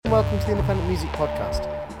welcome to the Independent Music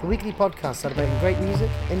Podcast, the weekly podcast celebrating great music,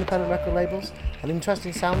 independent record labels, and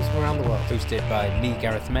interesting sounds from around the world. Hosted by me,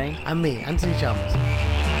 Gareth May. And me, Anthony Chalmers.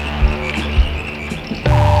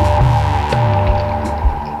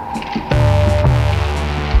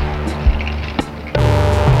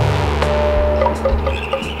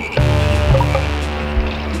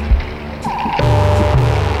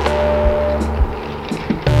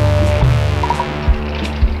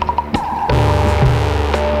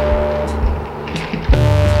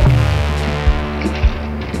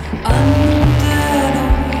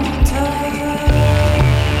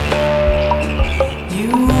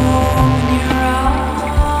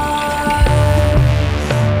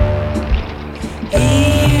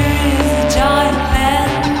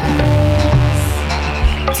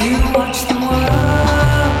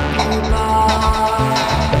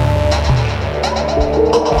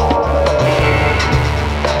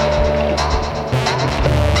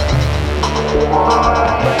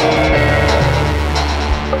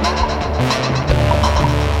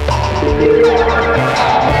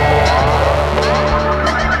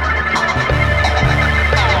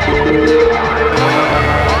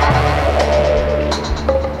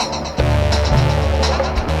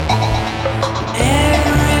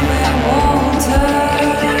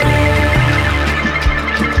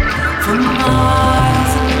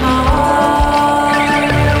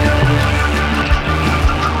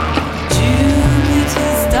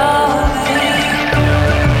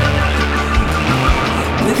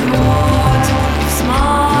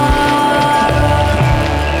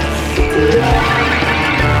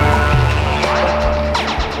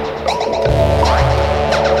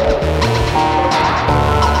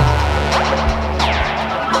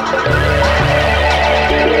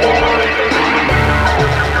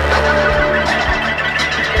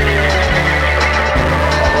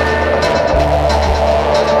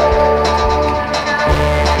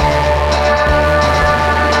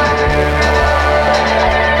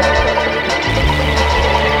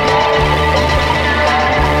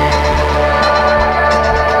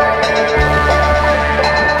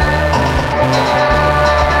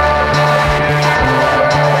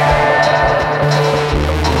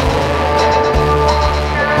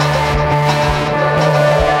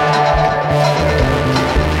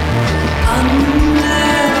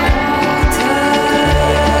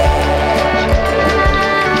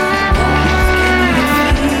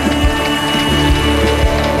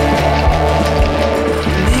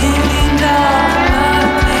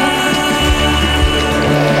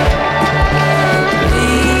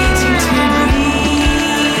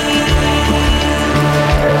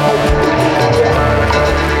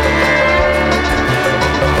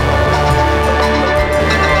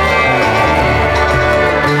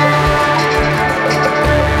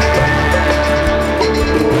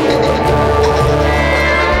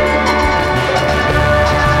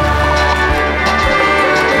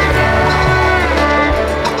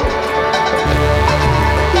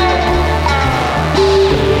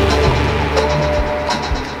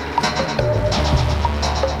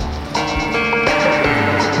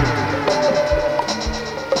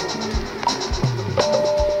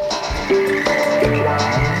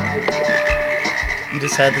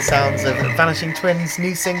 Heard the sounds of Vanishing Twins'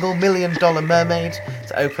 new single, $1 Million Mermaid,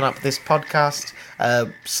 to open up this podcast.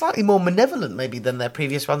 Slightly more malevolent, maybe, than their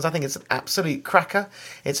previous ones. I think it's an absolute cracker.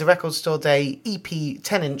 It's a Record Store Day EP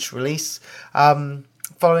 10-inch release,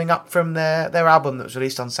 following up from their album that was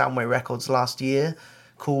released on Soundwave Records last year,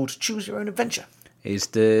 called Choose Your Own Adventure.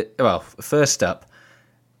 First up,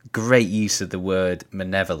 great use of the word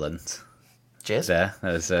malevolent. Cheers. That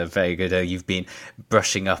was very good. You've been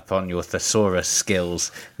brushing up on your thesaurus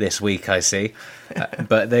skills this week, I see.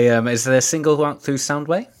 But they is there a single out through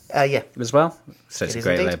Soundwave? Yeah. As well? So it's a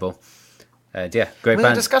great label. Great we band.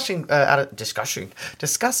 were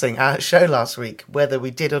discussing our show last week whether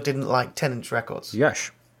we did or didn't like 10-inch records.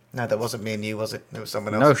 Yes. No, that wasn't me and you, was it? It was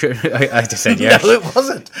someone else. No, I just said yes. No, it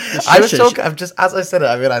wasn't. I was talking. As I said it,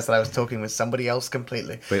 I realised that I was talking with somebody else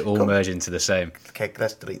completely. We all merge into the same. Okay,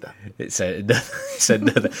 let's delete that. It said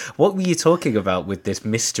what were you talking about with this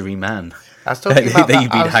mystery man? I was talking about that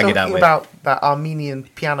you've been hanging out with. About that Armenian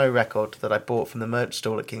piano record that I bought from the merch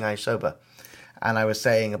stall at King Sober, and I was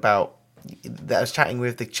saying about that I was chatting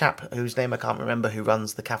with the chap whose name I can't remember, who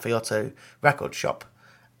runs the Cafe Otto record shop,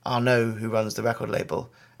 Arnaud, who runs the record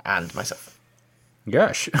label, and myself.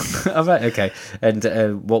 Gosh. All right, okay.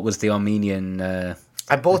 And what was the Armenian...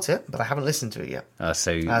 I bought it, but I haven't listened to it yet.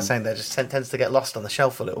 So I was saying that it just tends to get lost on the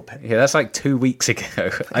shelf a little bit. Yeah, that's like 2 weeks ago.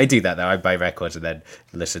 I do that though. I buy records and then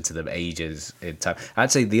listen to them ages in time.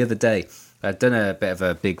 Actually, the other day, I'd done a bit of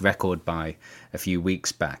a big record buy a few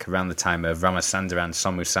weeks back, around the time of Ramasandaran,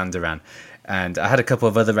 Somu Sandaran, and I had a couple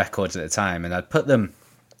of other records at the time, and I'd put them,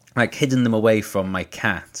 like, hidden them away from my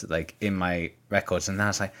cat, like, in my records, and I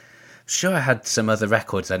was like, sure, I had some other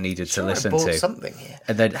records I needed to listen to. Something here.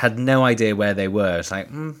 And I had no idea where they were. It's like,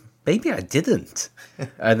 maybe I didn't.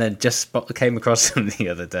 And then just came across them the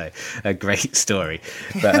other day. A great story.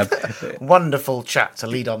 But wonderful chat to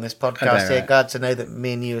lead on this podcast here. Right. Glad to know that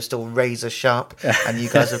me and you are still razor sharp, and you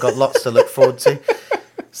guys have got lots to look forward to.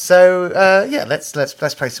 So let's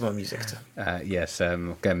play some more music. Yes,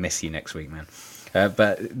 I'm gonna miss you next week, man.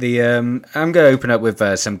 But I'm going to open up with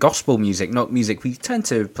some gospel music, not music we tend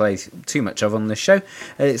to play too much of on this show.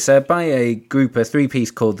 It's by a group, a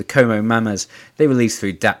three-piece called the Como Mamas. They released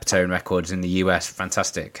through Daptone Records in the US,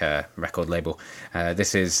 fantastic record label.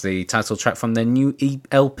 This is the title track from their new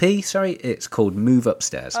LP. It's called Move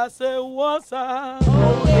Upstairs. I said once I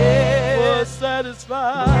was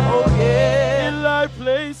satisfied in thy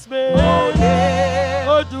placement,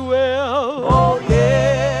 or dwell.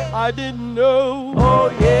 I didn't know.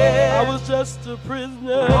 I was just a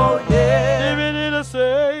prisoner. Living in a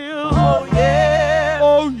cell.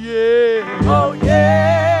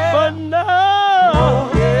 But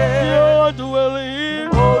now you're dwelling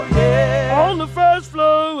on the first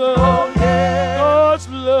floor. God's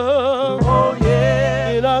love.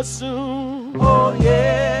 And I soon will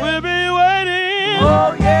be waiting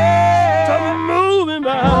to move in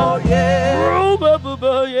my room up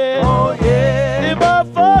above. In my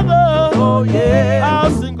Father,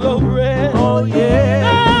 house and glory.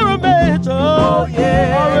 There a mansion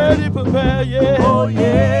already prepared.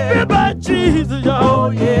 Built by Jesus,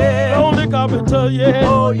 only carpenter,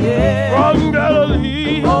 from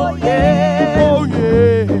Galilee. But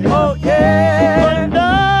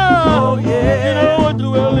now, I'm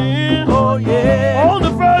dwelling on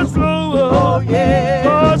the first floor.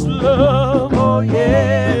 God's love,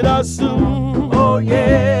 and I soon will be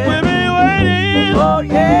waiting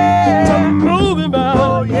to move in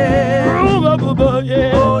my room up above.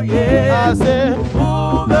 I said,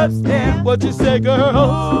 move upstairs. What you say,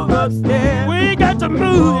 girl? Move upstairs. We got to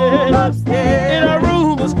move in our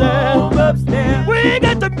room upstairs. We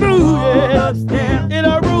got to move in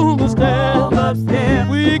our room upstairs.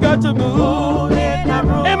 We got to move in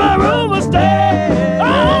my room upstairs.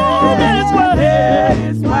 Oh, that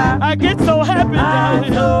is why I get so happy now.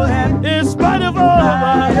 In spite of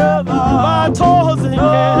all my toils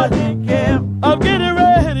and care, I'm getting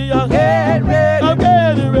ready. I'm getting ready. I'm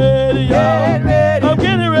getting ready. I'm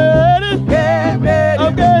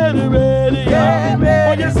getting ready.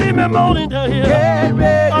 When you see me moaning down here,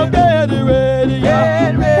 I'm getting ready.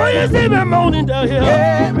 When you see me moaning down here,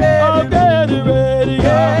 I'm getting ready.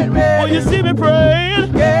 When you see me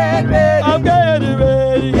praying, I'm getting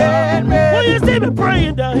ready. When you see me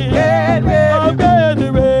praying down here, I'm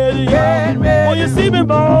getting ready. When you see me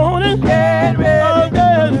moaning, I'm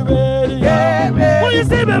getting ready. When you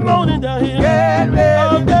see me moaning down here,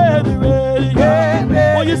 I'm getting ready.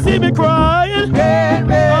 When you see me crying,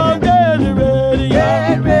 I'm getting ready.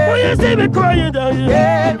 When you see me crying down here,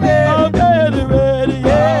 I'm getting ready.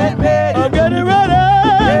 I'm getting ready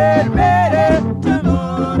to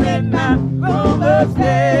move in my room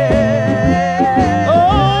upstairs.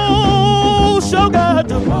 Oh, sure got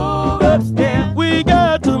to move upstairs. We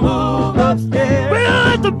got to move upstairs. We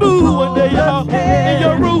got to move one day, y'all, in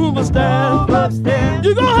your room upstairs.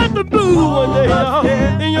 You gonna have to move one day, y'all,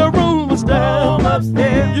 in your room upstairs.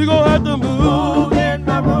 You gonna have to move in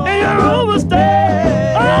my room, in your room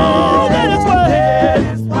upstairs. Oh, that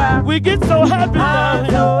is why we get so happy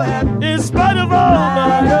now. In spite of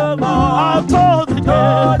all our toils and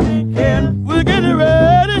care, we're getting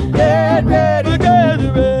ready. We're getting ready. We're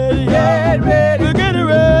getting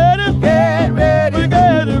ready. We're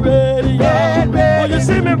getting ready. When you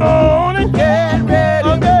see me moaning,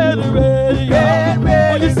 I'm getting ready.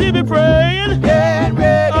 When you see me praying,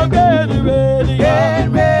 I'm getting ready.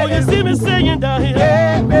 When you see me singing down here,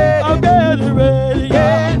 I'm getting ready.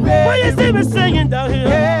 When you see me singing down here,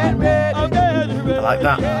 I'm getting ready. I like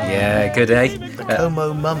that. Yeah, good, eh? The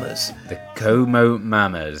Como Mamas. The Como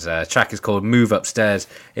Mamas. Track is called Move Upstairs.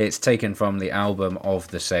 It's taken from the album of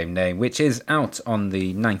the same name, which is out on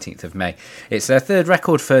the 19th of May. It's their third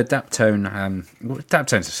record for Daptone.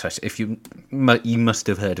 Daptone's such, if you must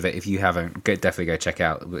have heard of it. If you haven't, definitely go check it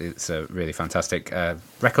out. It's a really fantastic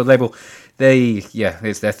record label.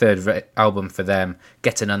 It's their third album for them.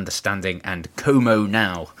 Get an Understanding and Como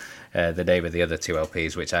Now. The name of the other two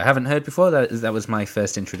LPs, which I haven't heard before. That was my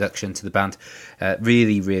first introduction to the band.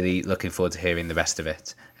 Really, really looking forward to hearing the rest of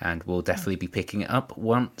it, and we'll definitely be picking it up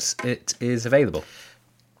once it is available.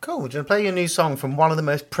 Cool. We're going to play you a new song from one of the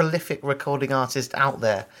most prolific recording artists out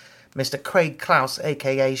there, Mr. Craig Klaus,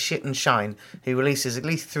 aka Shit and Shine, who releases at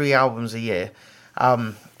least 3 albums a year.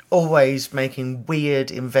 Always making weird,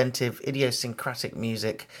 inventive, idiosyncratic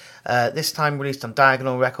music. This time released on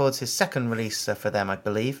Diagonal Records, his second release for them, I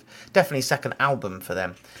believe. Definitely second album for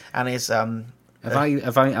them. And is am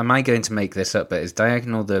I going to make this up? But is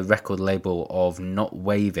Diagonal the record label of Not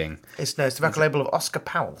Waving? It's the record label of Oscar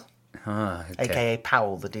Powell. Ah, okay. AKA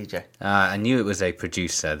Powell, the DJ. I knew it was a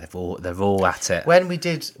producer. They're all at it.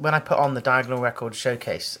 When I put on the Diagonal Records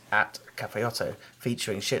showcase at Cafe Otto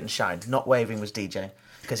featuring Shit and Shine, Not Waving was DJ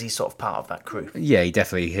because he's sort of part of that crew. Yeah,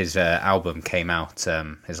 his album came out.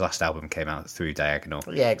 His last album came out through Diagonal.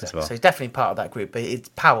 Yeah, exactly. Well. So he's definitely part of that group. But it's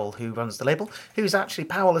Powell who runs the label.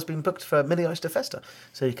 Powell has been booked for Millie Oyster Festa,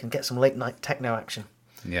 so you can get some late night techno action.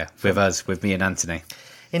 Yeah, with me and Anthony.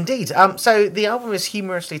 Indeed. So the album is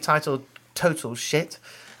humorously titled Total Shit.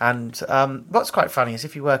 And what's quite funny is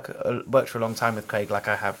if you worked for a long time with Craig, like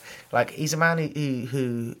I have, like he's a man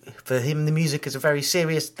who for him the music is a very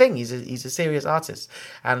serious thing. He's a serious artist.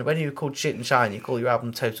 And when you called Shit and Shine, you call your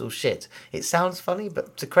album Total Shit. It sounds funny,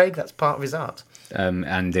 but to Craig that's part of his art.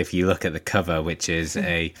 And if you look at the cover, which is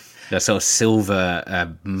a sort of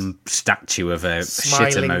silver statue of a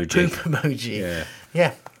smiling shit emoji. Poop emoji.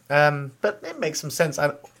 Yeah. But it makes some sense.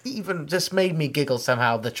 And even just made me giggle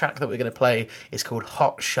somehow. The track that we're going to play is called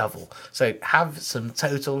Hot Shovel. So have some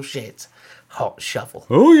total shit. Hot Shovel.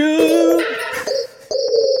 Oh, yeah.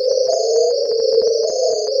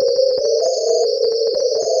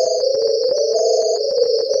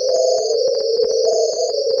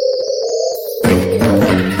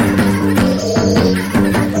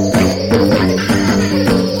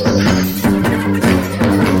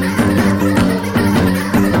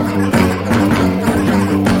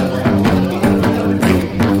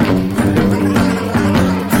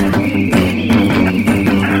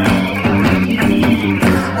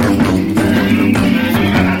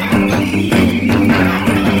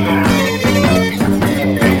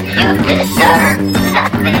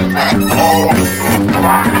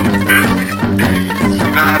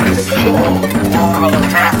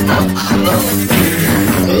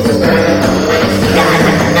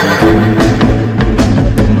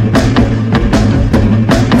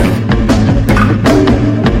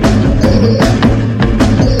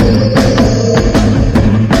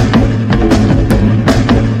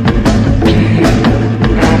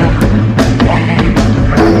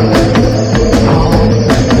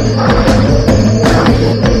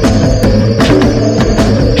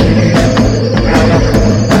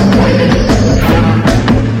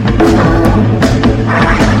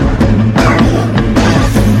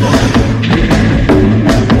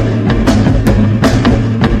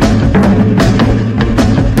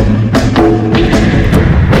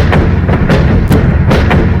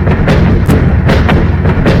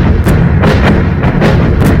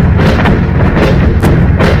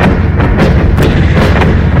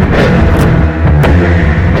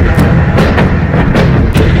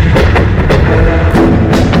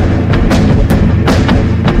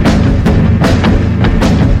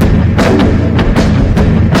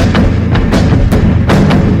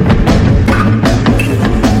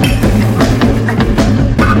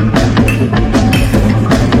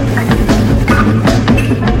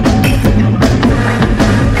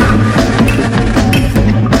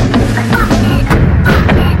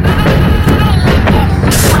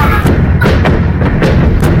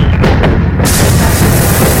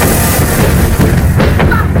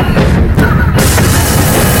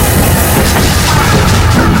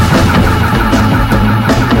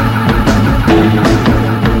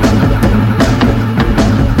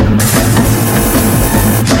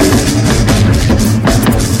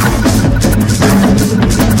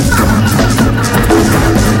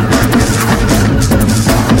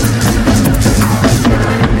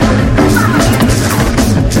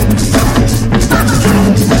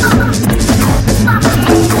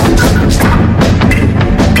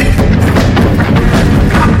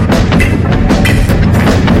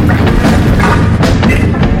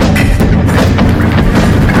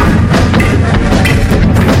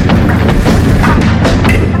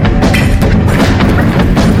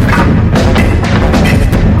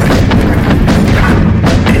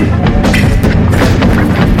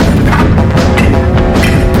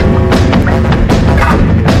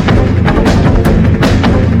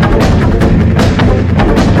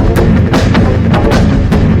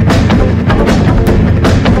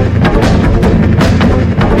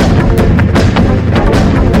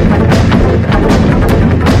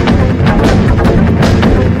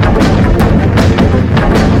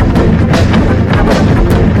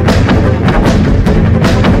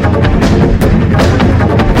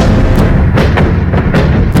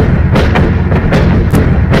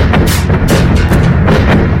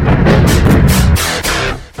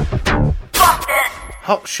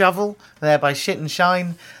 Shovel there by Shit and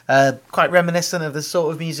Shine. Quite reminiscent of the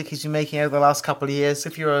sort of music he's been making over the last couple of years.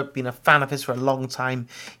 If you've been a fan of his for a long time,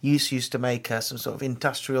 used to make some sort of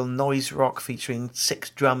industrial noise rock featuring 6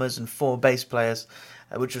 drummers and 4 bass players,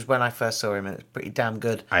 which was when I first saw him, and it's pretty damn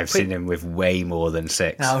good. I've seen him with way more than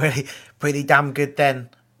 6. No, really, pretty damn good then.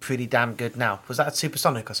 Pretty damn good now. Was that a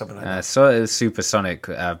Supersonic or something like that? So it was Supersonic.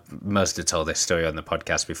 Must have told this story on the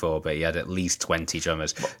podcast before, but he had at least 20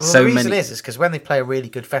 drummers. Well, the reason is because when they play a really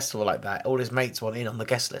good festival like that, all his mates want in on the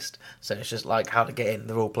guest list. So it's just like how to get in.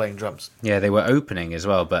 They're all playing drums. Yeah, they were opening as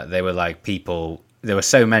well, but they were like people. There were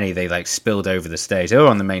so many they like spilled over the stage. They were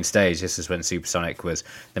on the main stage. This is when Supersonic was.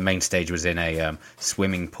 The main stage was in a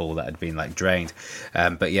swimming pool that had been like drained.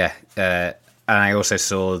 But yeah, and I also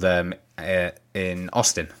saw them in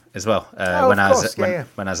Austin as well. When I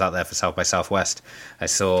was out there for South by Southwest, I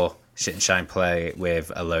saw Shit and Shine play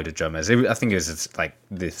with a load of drummers. I think it was like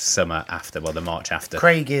the summer after, well, the March after.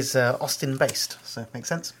 Craig is Austin based, so it makes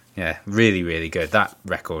sense. Yeah, really, really good. That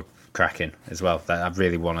record cracking as well. That I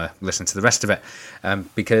really want to listen to the rest of it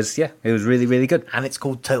because it was really, really good. And it's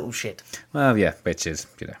called Total Shit. Well, yeah, which is,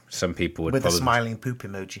 some people would with probably... a smiling poop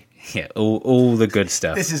emoji. Yeah, all the good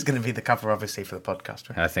stuff. This is going to be the cover, obviously, for the podcast,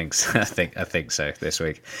 right? I think so. I think so this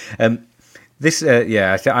week. I've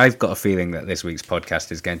got a feeling that this week's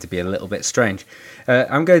podcast is going to be a little bit strange.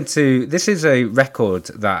 This is a record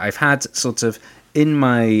that I've had sort of in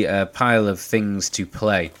my pile of things to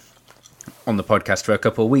play on the podcast for a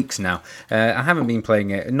couple of weeks now. I haven't been playing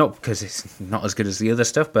it, not because it's not as good as the other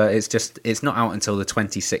stuff, but it's not out until the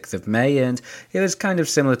 26th of May, and it was kind of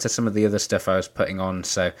similar to some of the other stuff I was putting on,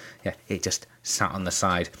 so yeah, it just sat on the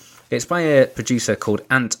side. It's by a producer called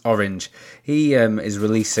Ant Orange. He is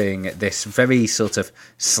releasing this very sort of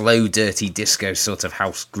slow, dirty disco sort of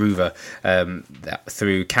house groover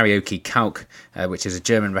through Karaoke Kalk, which is a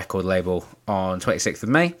German record label, on 26th of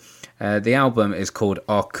May. The album is called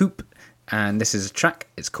Our Coupe, and this is a track.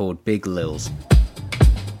 It's called Big Lils.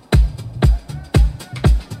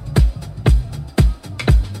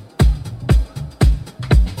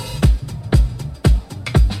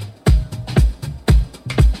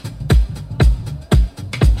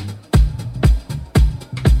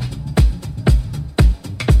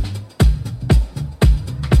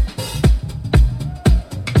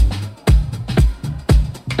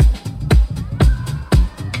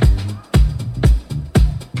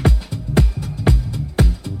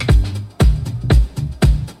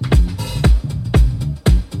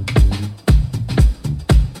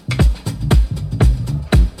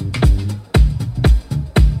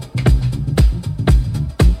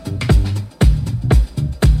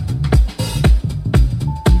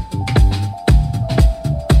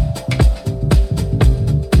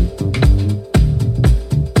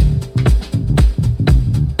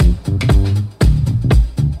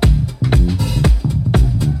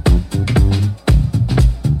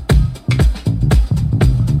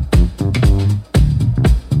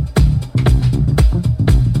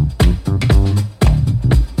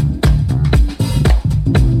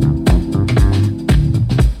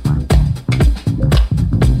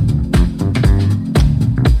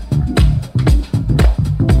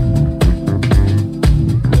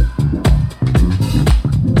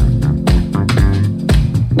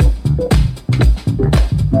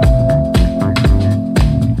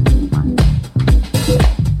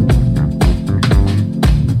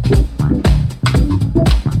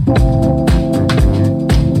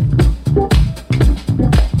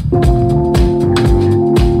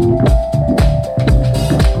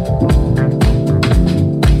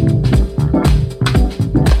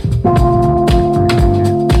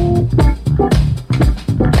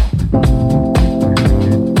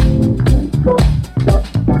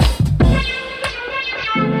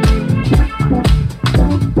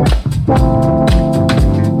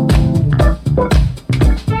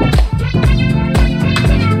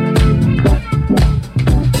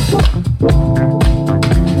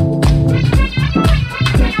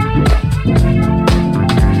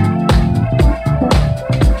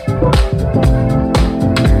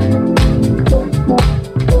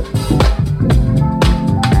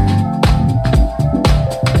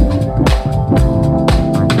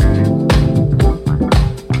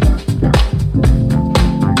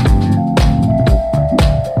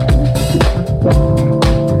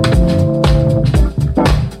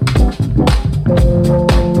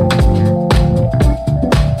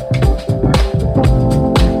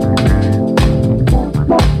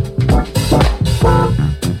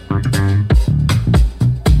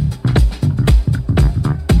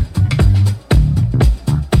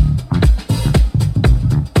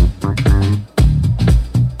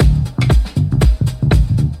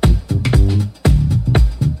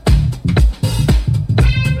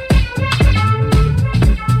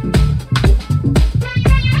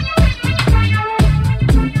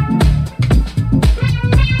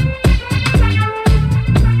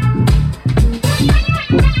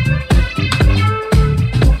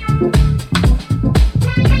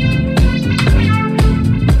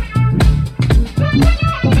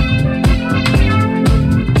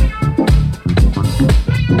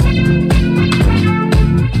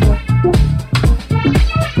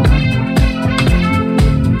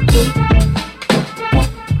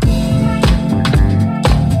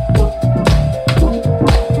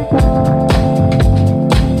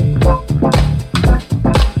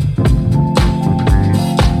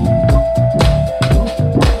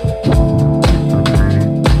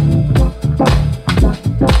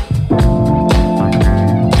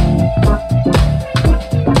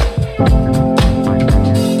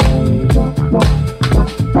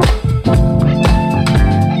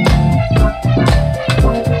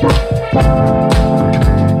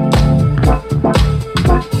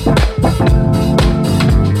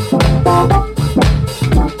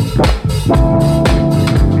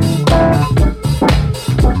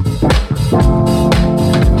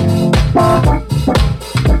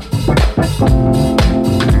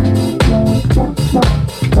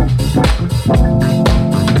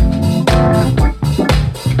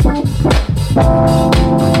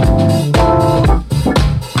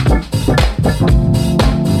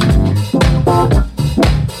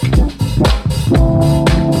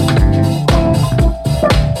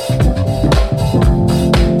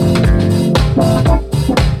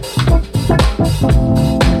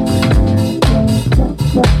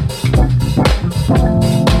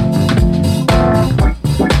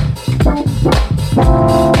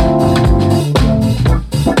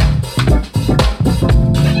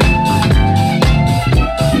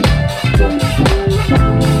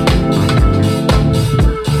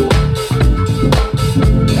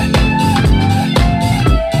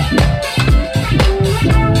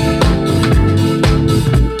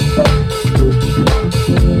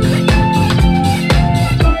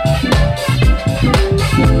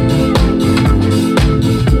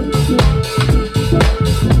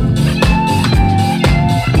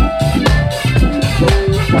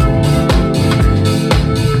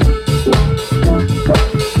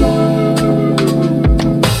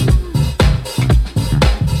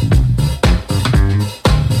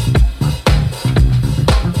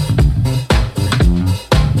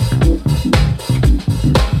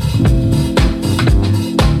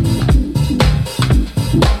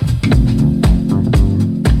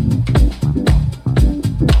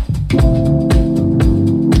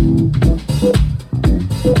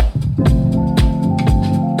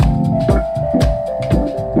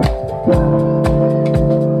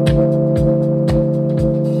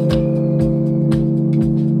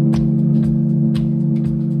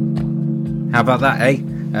 How about that, eh?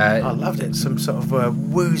 I loved it. Some sort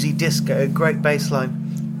of woozy disco, great bass line.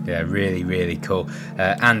 Yeah, really, really cool.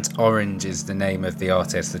 Ant Orange is the name of the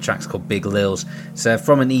artist. The track's called Big Lils. It's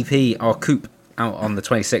from an EP, Our Coupe, out on the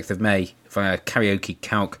 26th of May via Karaoke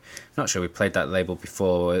Calc. Not sure we played that label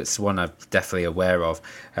before. It's one I'm definitely aware of.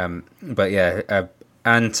 But yeah,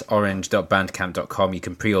 antorange.bandcamp.com. You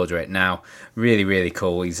can pre-order it now. Really, really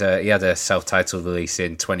cool. He had a self-titled release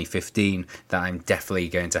in 2015 that I'm definitely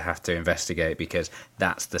going to have to investigate, because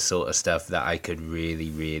that's the sort of stuff that I could really,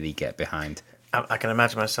 really get behind. I can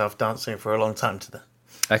imagine myself dancing for a long time to that.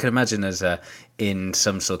 I can imagine us in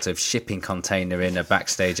some sort of shipping container in a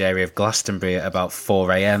backstage area of Glastonbury at about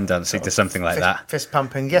 4 a.m. dancing to something like that. Fist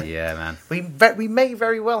pumping, yeah. Yeah, man. We may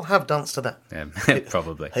very well have danced to that. Yeah,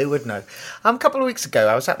 probably. Who would know? A couple of weeks ago,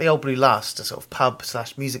 I was at the Old Blue Last, a sort of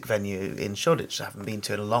pub/music venue in Shoreditch I haven't been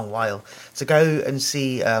to in a long while, to go and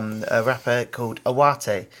see a rapper called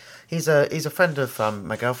Awate. He's a friend of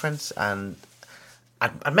my girlfriend's, and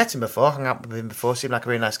I'd met him before, hung out with him before, seemed like a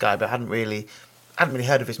really nice guy, but hadn't really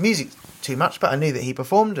heard of his music too much, but I knew that he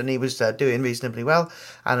performed and he was doing reasonably well,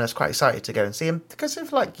 and I was quite excited to go and see him, because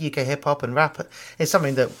of like UK hip hop and rap is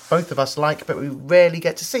something that both of us like, but we rarely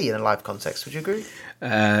get to see in a live context. Would you agree?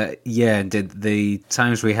 Yeah, and the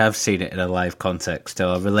times we have seen it in a live context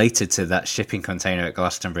are related to that shipping container at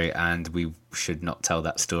Glastonbury, and we should not tell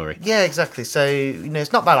that story. Yeah, exactly. So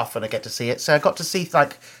it's not that often I get to see it. So I got to see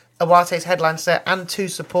like Awate's headline set and two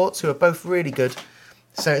supports who are both really good.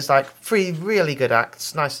 So it's like 3 really good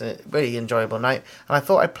acts, nice and really enjoyable night. And I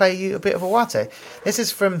thought I'd play you a bit of Awate. This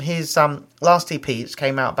is from his last EP, which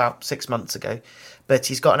came out about 6 months ago. But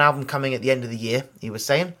he's got an album coming at the end of the year, he was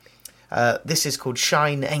saying. This is called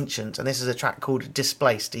Shine Ancient, and this is a track called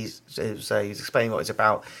Displaced. He's explaining what it's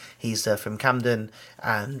about. He's from Camden,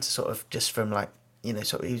 and sort of just from like,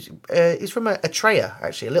 he's from Eritrea,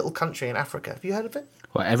 actually, a little country in Africa. Have you heard of it?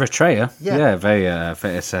 What, Eritrea? Yeah, very.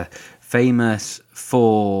 It's famous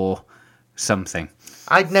for something.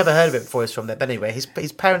 I'd never heard of it before. He's from there, but anyway,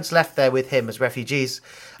 his parents left there with him as refugees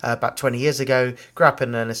about 20 years ago. Grew up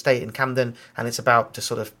in an estate in Camden, and it's about just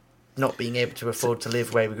sort of not being able to afford to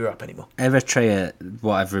live where we grew up anymore. Eritrea,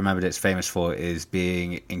 what I've remembered it's famous for is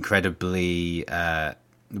being incredibly.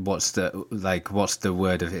 What's the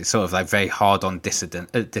word of it? It's sort of like very hard on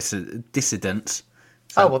dissidents.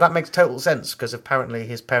 Oh, well, that makes total sense, because apparently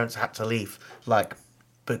his parents had to leave, like,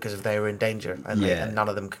 because they were in danger, and none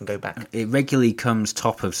of them can go back. It regularly comes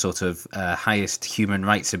top of sort of highest human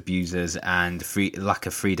rights abusers and lack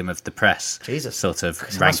of freedom of the press. Jesus. Sort of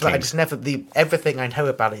rankings. Everything I know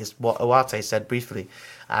about it is what Awate said briefly,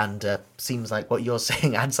 and seems like what you're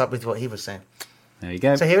saying adds up with what he was saying. There you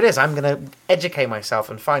go. So here it is. I'm going to educate myself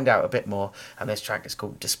and find out a bit more, and this track is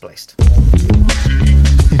called Displaced.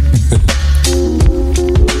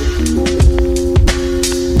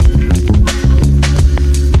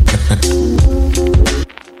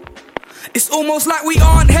 It's almost like we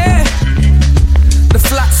aren't here. The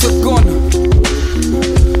flats are gone.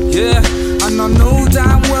 Yeah, and I know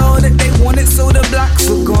damn well that they want it, so the blacks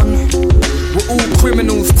are gone. We're all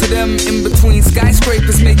criminals to them, in between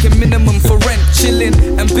skyscrapers, making minimum for rent, chilling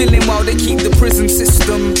and billing while they keep the prison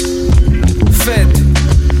system fed.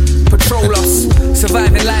 Patrol us,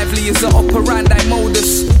 surviving lively is an operandi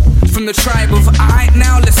modus. From the tribe of alright,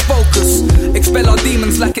 now let's focus. Expel our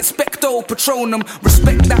demons like it's Specto Patronum.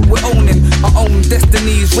 Respect that we're owning our own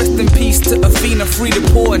destinies. Rest in peace to Athena. Free the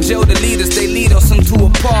poor and jail the leaders. They lead us onto a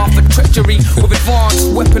path of treachery with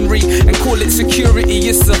advanced weaponry and call it security.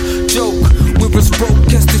 It's a joke. We're as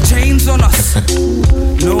broke as the chains on us.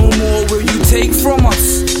 No more will you take from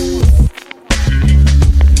us.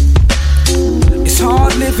 It's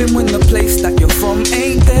hard living when the place that you're from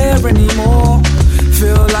ain't there anymore.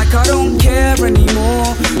 Feel like I don't care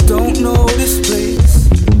anymore. Don't know this place.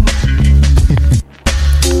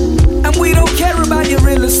 And we don't care about your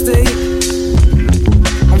real estate.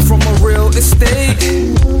 I'm from a real estate.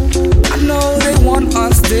 I know they want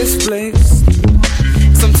us displaced.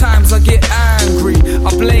 Sometimes I get angry. I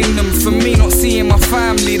blame them for me not seeing my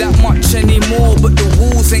family that much anymore. But the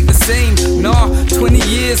walls ain't the same. Nah, 20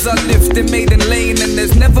 years I lived in Maiden Lane, and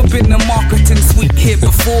there's never been a marketing suite here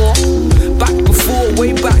before. Back before,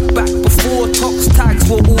 way back before Tox tags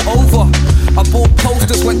were all over. I bought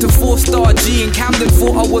posters, went to 4-star G in Camden,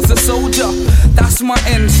 thought I was a soldier. That's my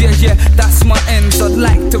ends, yeah, that's my ends. I'd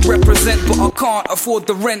like to represent, but I can't afford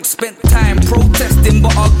the rent. Spent time protesting,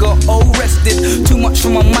 but I got arrested. Too much for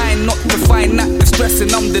my mind not to find that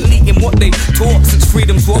distressing. I'm deleting what they taught, since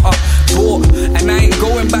freedom's what I bought. And I ain't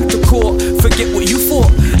going back to court, forget what you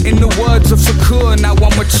thought. In the words of Shakur, now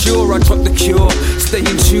I'm mature, I dropped the cure. Stay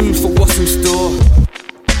in tune for what's in store.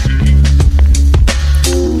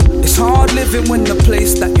 Even when the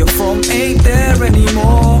place that you're from ain't there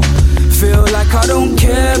anymore. Feel like I don't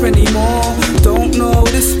care anymore. Don't know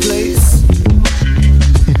this place.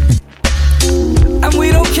 And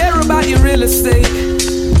we don't care about your real estate.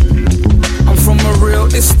 I'm from a real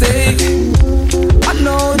estate. I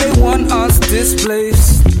know they want us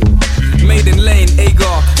displaced. Maiden Lane,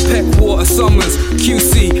 Agar, Peckwater, Summers,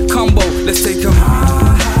 QC, Combo. Let's take 'em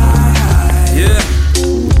high. Yeah,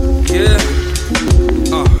 yeah.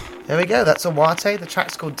 There we go, that's Awate. The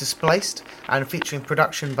track's called Displaced and featuring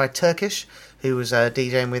production by Turkish, who was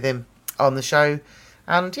DJing with him on the show.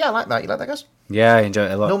 And yeah, I like that. You like that, guys? Yeah, I enjoy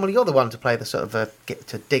it a lot. Normally you're the one to play the sort of get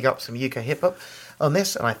to dig up some UK hip hop on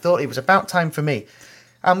this, and I thought it was about time for me.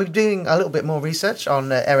 And we're doing a little bit more research on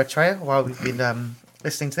Eritrea while we've been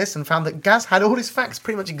listening to this, and found that Gaz had all his facts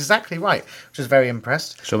pretty much exactly right, which was very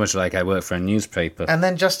impressed. So much like I work for a newspaper. And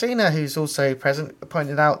then Justina, who's also present,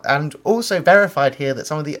 pointed out and also verified here that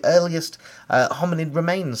some of the earliest hominid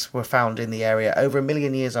remains were found in the area, over 1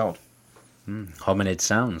 million years old. Hominid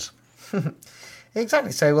sounds.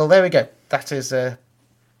 Exactly. So, well, there we go. That is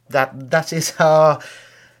that is our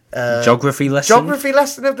Geography lesson. geography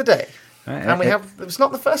lesson of the day. And we Right, have, it's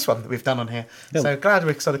not the first one that we've done on here. No. So glad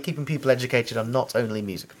we're sort of keeping people educated on not only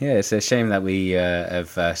music. Yeah, it's a shame that we have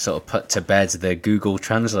sort of put to bed the Google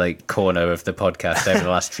Translate corner of the podcast over the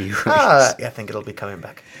last few weeks. Yeah, I think it'll be coming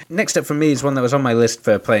back. Next up from me is one that was on my list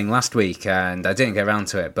for playing last week, and I didn't get around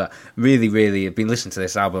to it, but really, I've been listening to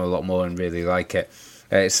this album a lot more and really like it.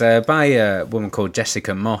 It's by a woman called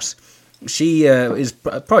Jessica Moss. She is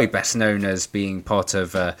probably best known as being part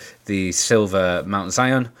of the Silver Mount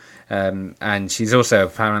Zion, and she's also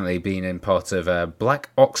apparently been in part of Black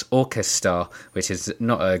Ox Orchestra, which is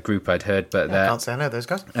not a group I'd heard, but I they're can't say I know those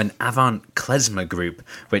guys. an avant klezmer group,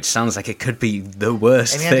 which sounds like it could be the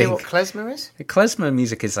worst Any thing. idea what klezmer is? Klezmer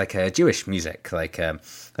music is like Jewish music, like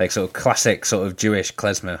sort of classic sort of Jewish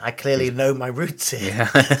klezmer. I clearly know my roots here.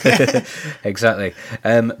 Yeah, exactly.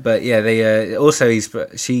 But yeah, they also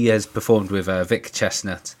she has performed with Vic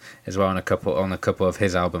Chestnut as well on a couple of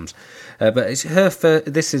his albums. But it's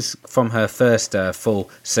this is from her first full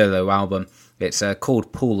solo album. It's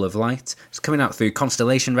called Pool of Light. It's coming out through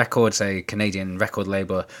Constellation Records, a Canadian record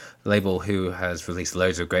label who has released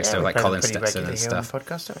loads of great stuff we like play them Colin pretty Stetson regularly and here on stuff. the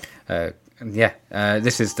podcast, don't we?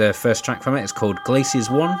 This is the first track from it. It's called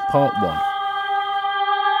Glaciers 1 Part 1.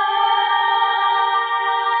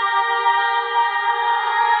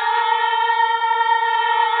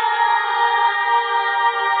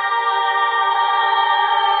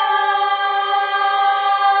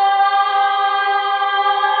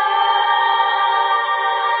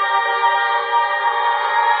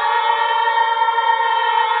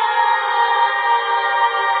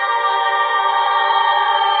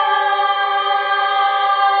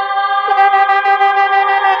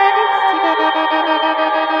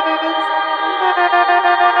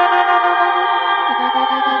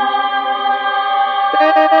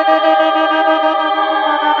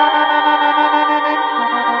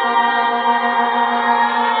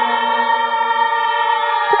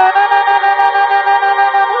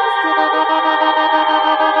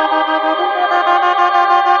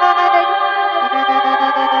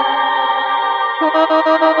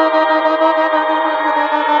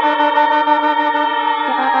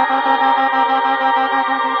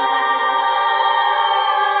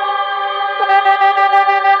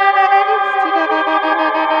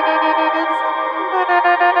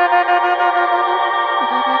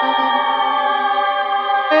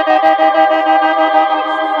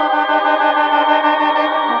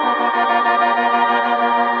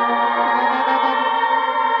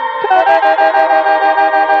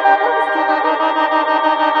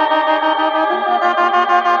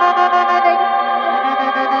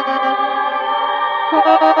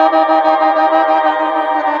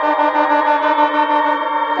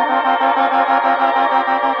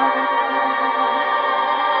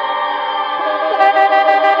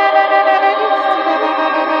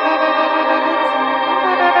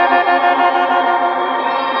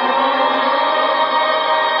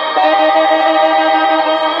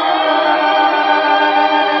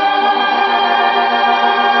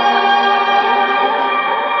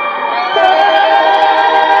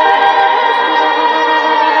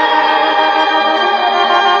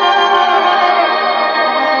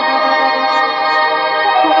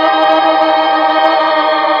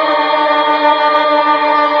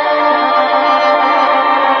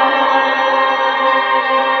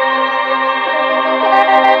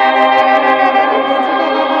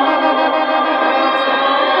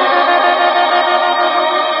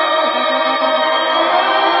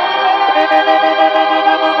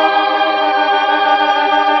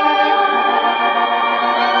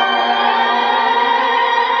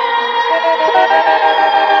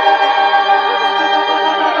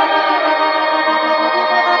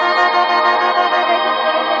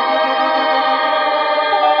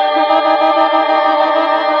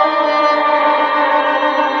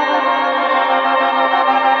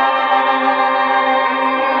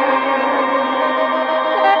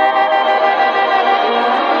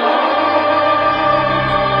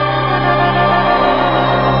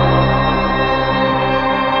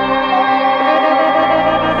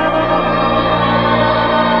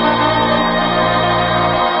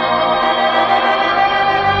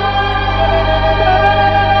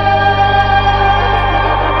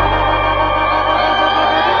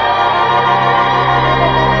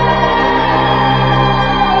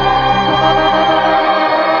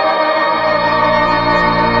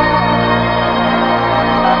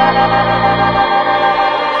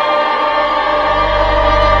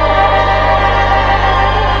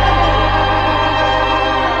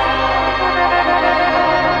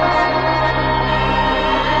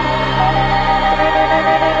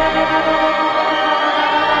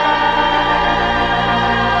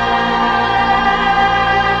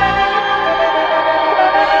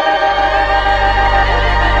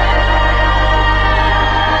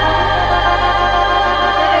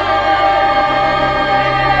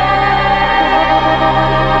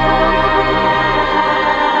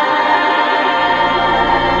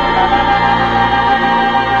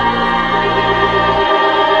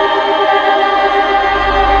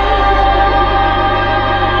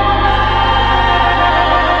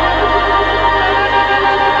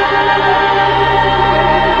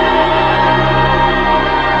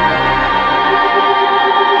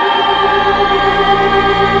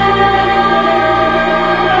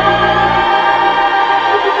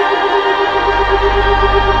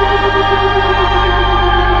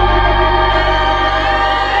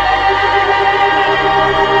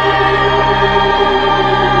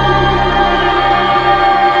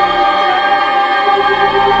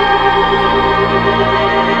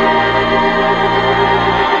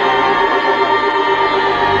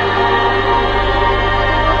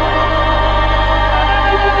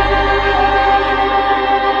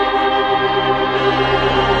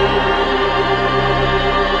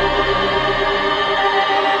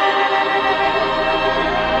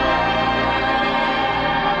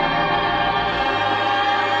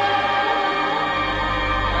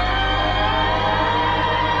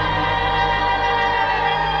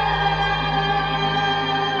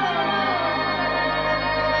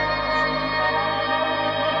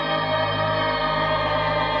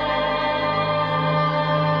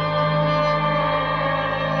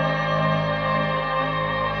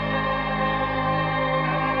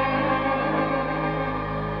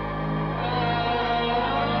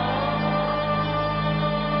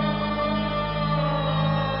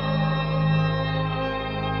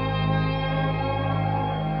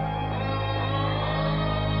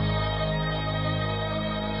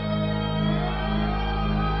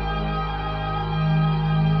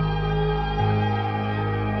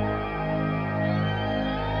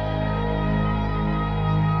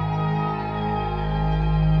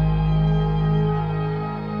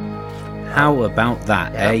 How about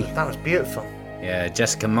that, eh? That was beautiful. Yeah,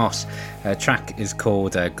 Jessica Moss. Her track is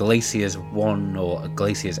called Glaciers 1 or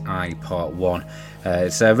Glaciers Eye Part 1.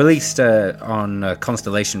 It's released on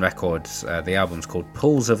Constellation Records. The album's called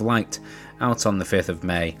Pools of Light, out on the 5th of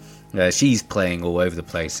May. She's playing all over the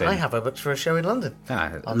place. I have her booked for a show in London.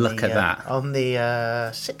 Look at that. On the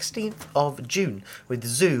 16th of June with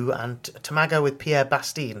Zoo and Tomago with Pierre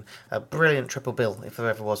Bastien. A brilliant triple bill, if there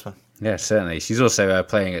ever was one. Yeah, certainly. She's also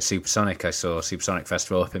playing at Supersonic. I saw Supersonic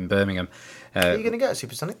Festival up in Birmingham. Are you going to go to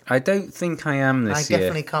Supersonic? I don't think I am this year. I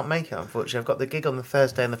definitely can't make it, unfortunately. I've got the gig on the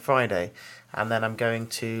Thursday and the Friday, and then I'm going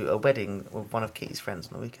to a wedding with one of Kitty's friends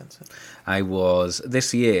on the weekend. So.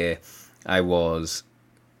 This year, I was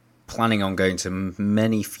planning on going to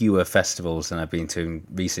many fewer festivals than I've been to in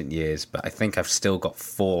recent years, but I think I've still got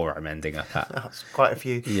 4 I'm ending up at. That's quite a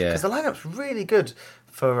few. Yeah. Because the lineup's really good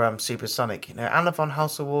for Supersonic. You know, Anna von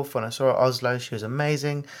Hasselwolf, when I saw her at Oslo, she was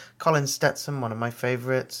amazing. Colin Stetson, one of my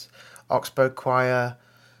favourites. Oxbow Choir.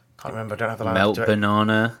 Can't remember, I don't have the lineup. Melt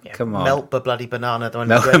Banana. Yeah, come on. Melt Bloody Banana.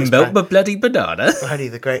 Melt Bloody Banana? Only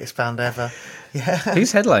the greatest band ever. Yeah.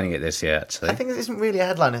 Who's headlining it this year, actually? I think it isn't really a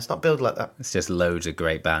headline. It's not billed like that. It's just loads of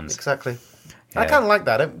great bands. Exactly. Yeah. I kind of like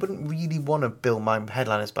that. I wouldn't really want to bill my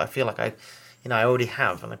headliners, but I feel like I already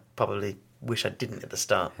have, and I probably wish I didn't at the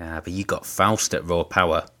start. Yeah, but you got Faust at Raw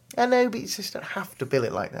Power. I know, but you just don't have to bill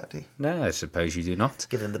it like that, do you? No, I suppose you do not.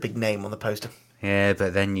 Give them the big name on the poster. Yeah,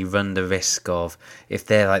 but then you run the risk of, if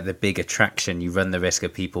they're like the big attraction, you run the risk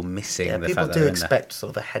of people missing the fact that they're in there. People do expect sort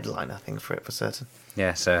of a headline, I think, for it for certain.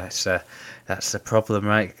 Yeah, so that's the problem,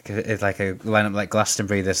 right? It's like a lineup like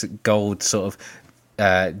Glastonbury, there's gold sort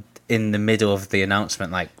of in the middle of the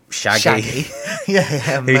announcement, like Shaggy. yeah,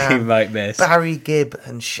 who man. you might miss. Barry Gibb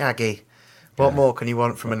and Shaggy. What more can you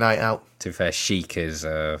want from a night out? To be fair, Chic is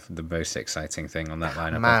the most exciting thing on that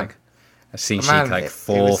lineup, Man. I think. I've seen Chic like it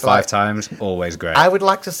 4 or was 5 times, always great. I would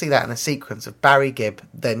like to see that in a sequence of Barry Gibb,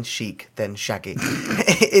 then Chic, then Shaggy.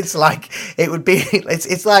 It's like it would be.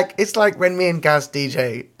 It's like when me and Gaz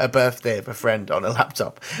DJ a birthday of a friend on a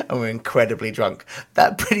laptop, and we're incredibly drunk.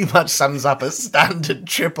 That pretty much sums up a standard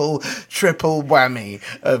triple whammy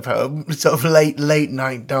of sort of late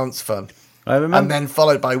night dance fun. I remember. And then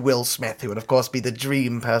followed by Will Smith, who would of course be the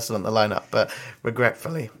dream person on the lineup, but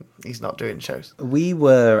regretfully he's not doing shows. We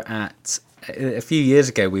were at a few years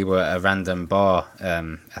ago. We were at a random bar,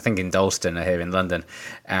 I think in Dalston or here in London,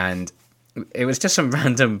 and it was just some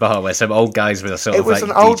random bar where some old guys were sort of like. It was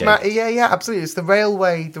an old man. Yeah, absolutely. It's the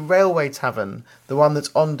Railway Tavern, the one that's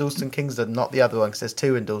on Dalston Kingston, not the other one, because there's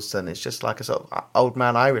 2 in Dalston. It's just like a sort of old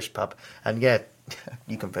man Irish pub, and yeah,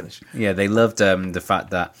 you can finish. Yeah, they loved the fact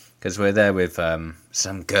that. Because we're there with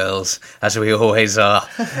some girls, as we always are,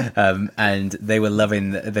 and they were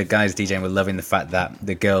loving the guys DJing were loving the fact that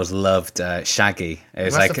the girls loved Shaggy. It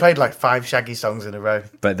was must have played like 5 Shaggy songs in a row.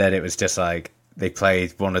 But then it was just like they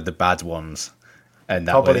played one of the bad ones, and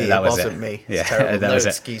that probably that wasn't me. Yeah, it's terrible. that no was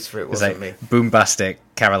excuse for it. Wasn't me. Boombastic,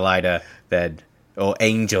 Carolina, then. Or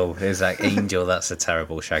Angel. It was like Angel, that's a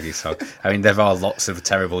terrible Shaggy song. I mean, there are lots of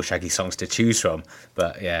terrible Shaggy songs to choose from,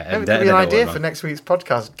 but yeah. And it could be an idea for next week's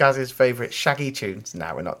podcast, Gaz's favourite Shaggy tunes.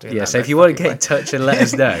 Now we're not doing that. Yeah, so if you want to get in touch and let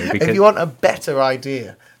us know. Because if you want a better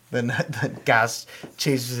idea than Gaz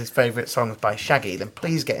chooses his favourite songs by Shaggy, then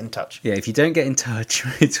please get in touch. Yeah, if you don't get in touch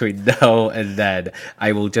between now and then,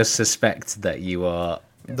 I will just suspect that you are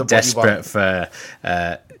desperate for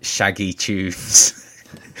Shaggy tunes.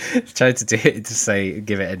 Tried to do it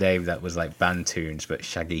give it a name that was like band tunes, but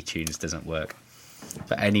Shaggy tunes doesn't work.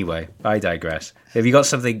 But anyway, I digress. Have you got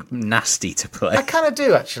something nasty to play? I kind of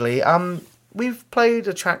do actually. We've played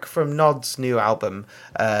a track from Nod's new album,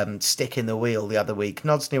 Stick in the Wheel, the other week.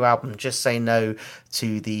 Nod's new album, Just Say No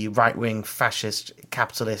to the Right-Wing Fascist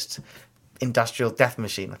Capitalist Industrial Death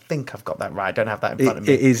Machine. I think I've got that right. I don't have that in front of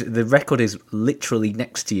me. It is. The record is literally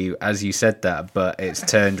next to you as you said that, but it's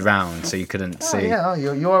turned round so you couldn't see. Yeah,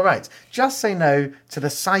 you're right. Just Say No to the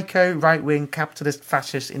Psycho Right-Wing Capitalist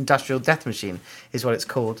Fascist Industrial Death Machine is what it's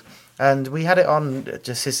called. And we had it on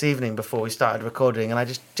just this evening before we started recording, and I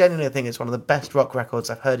just genuinely think it's one of the best rock records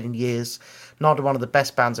I've heard in years. Not one of the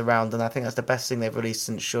best bands around, and I think that's the best thing they've released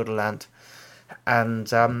since Shorterland. And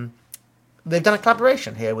they've done a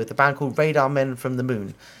collaboration here with a band called Radar Men from the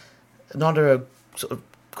Moon. Nod are sort of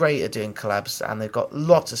great at doing collabs, and they've got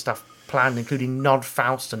lots of stuff planned, including Nod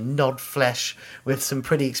Faust and Nod Flesh, with some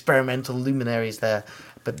pretty experimental luminaries there.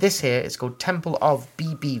 But this here is called Temple of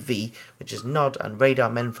BBV, which is Nod and Radar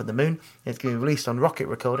Men from the Moon. It's going to be released on Rocket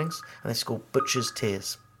Recordings, and it's called Butcher's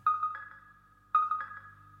Tears.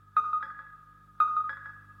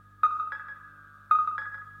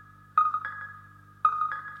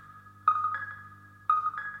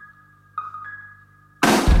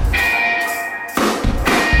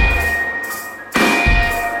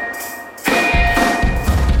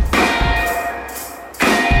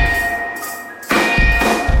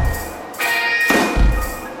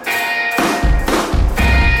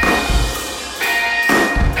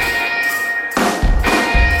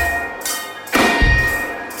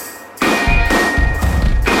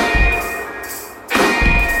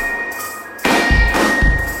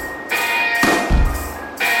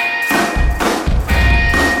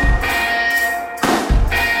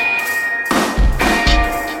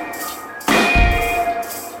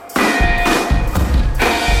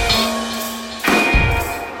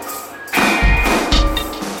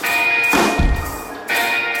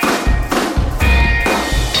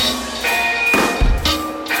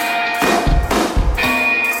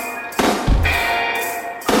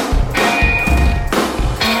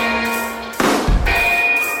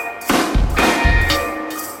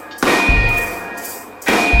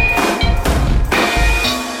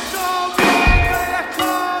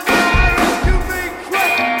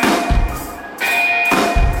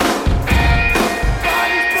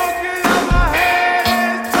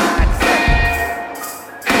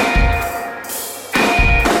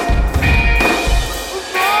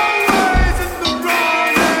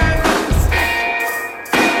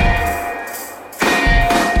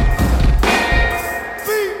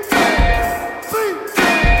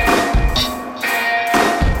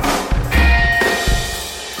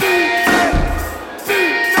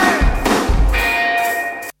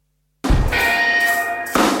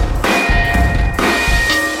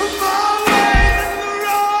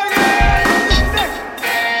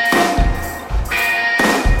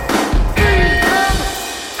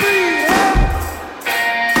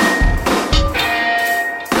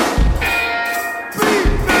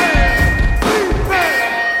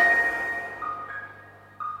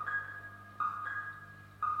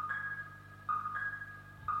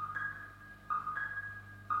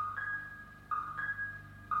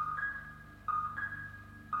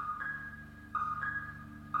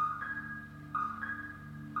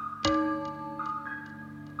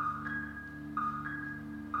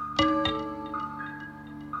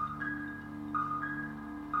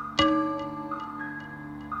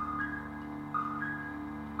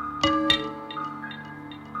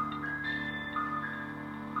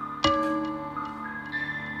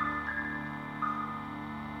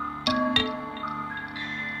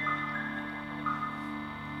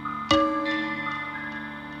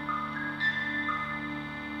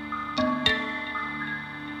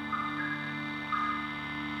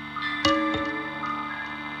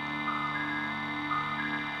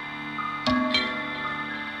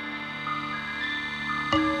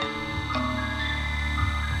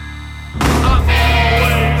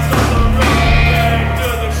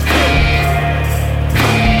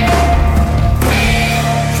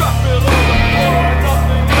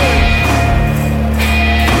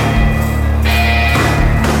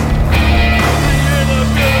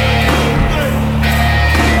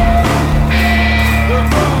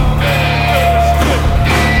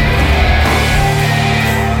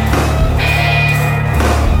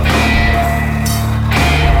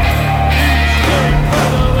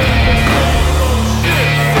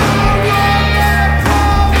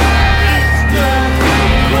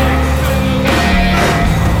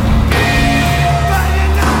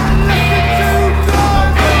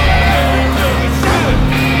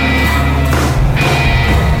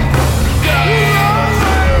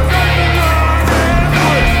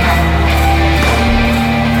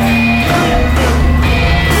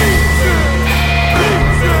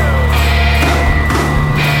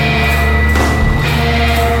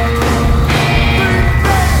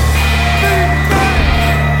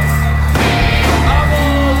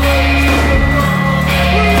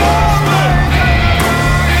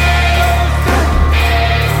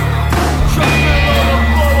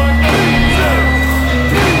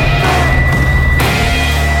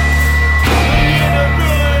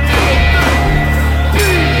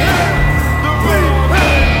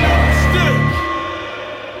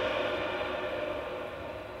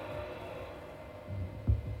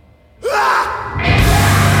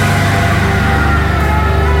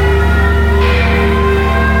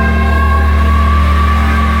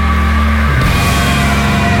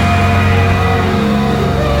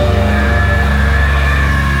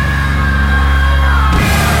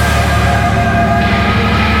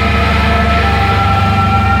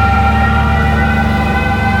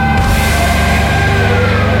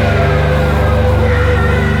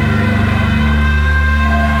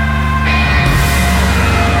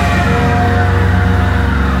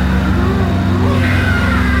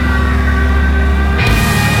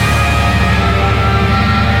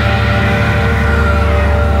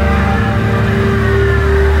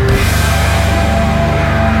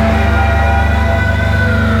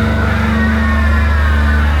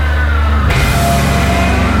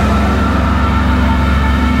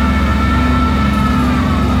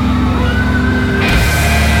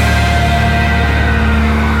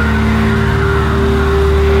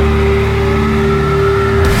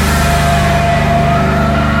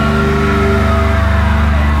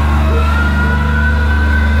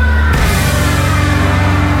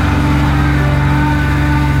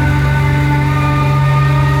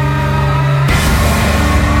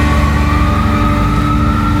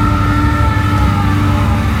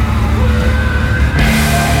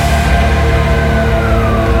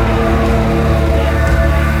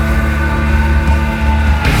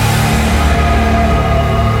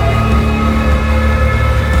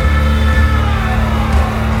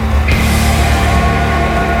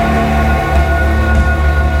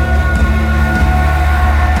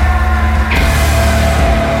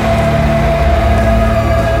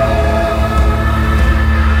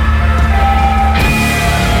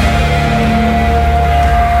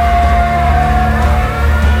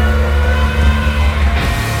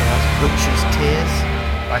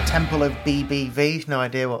 all of BBV. No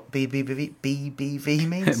idea what BBV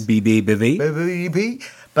means. BBBV. BBB.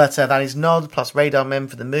 But that is Nod plus Radar Men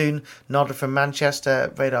for the Moon. Nod are from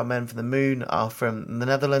Manchester. Radar Men for the Moon are from the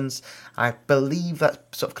Netherlands. I believe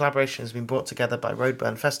that sort of collaboration has been brought together by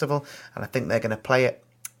Roadburn Festival, and I think they're going to play it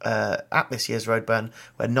at this year's Roadburn,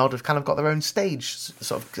 where Nod have kind of got their own stage,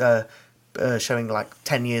 sort of showing like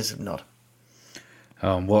 10 years of Nod.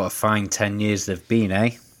 Oh, what a fine 10 years they've been,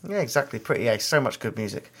 eh? Yeah, exactly. Pretty ace. So much good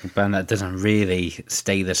music. A band that doesn't really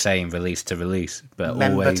stay the same release to release, but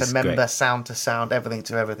member always to member, great. Sound to sound, everything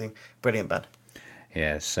to everything. Brilliant band.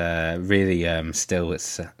 Yes, really.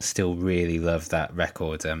 Still really love that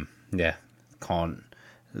record. Yeah, can't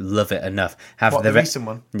love it enough. Have What, the recent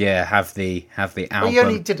one? Yeah, have the album. Well, you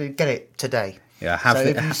only did get it today. Yeah,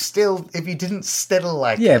 if you didn't still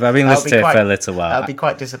like it, yeah, but I've been listening to it for a little while. That'd be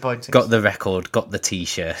quite disappointing. Got the record, got the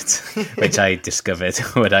T-shirt, which I discovered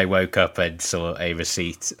when I woke up and saw a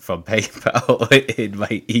receipt from PayPal in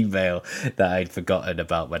my email that I'd forgotten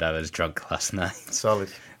about when I was drunk last night. Solid.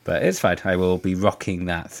 But it's fine. I will be rocking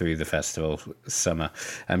that through the festival summer,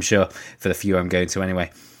 I'm sure, for the few I'm going to anyway.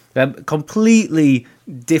 Completely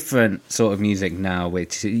different sort of music now,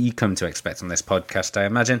 which you come to expect on this podcast, I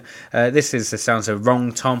imagine. This is the sounds of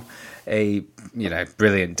Wrong Tom, a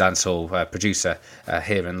brilliant dancehall producer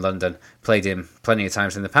here in London. Played him plenty of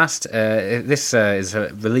times in the past. This is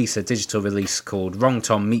a digital release called Wrong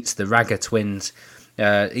Tom Meets the Ragga Twins.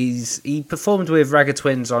 He performed with Ragga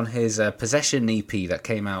Twins on his Possession EP that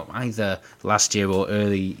came out either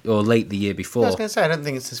late the year before. I was going to say, I don't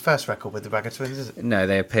think it's his first record with the Ragga Twins, is it? No,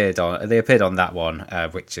 they appeared on that one,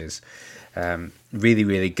 which is really,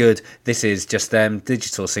 really good. This is just them,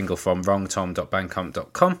 digital single from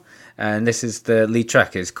wrongtom.bandcamp.com, and this is the lead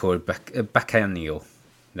track. It's called Bacchanal.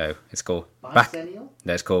 No, it's called Bacchanal?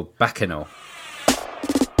 No, it's called Bacchanal.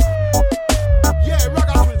 Yeah,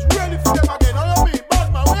 Ragga Twins ready for them again. I don't mean,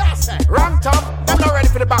 bad man, what I say? Wrong Tom, them not ready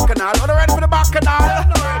for the Bacchanal. Are they ready for the Bacchanal?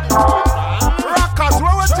 Rockers,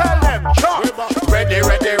 what we tell them? Sure. Ready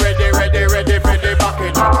for the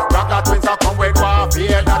Bacchanal. Ragga Twins are come with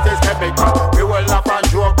warfare, that is chemical. We will laugh and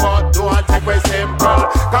joke, but don't take it simple.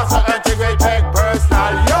 Cause certain things we take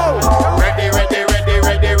personal. Yo, ready for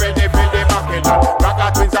the Bacchanal. Ragga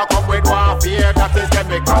Twins are come with warfare, that is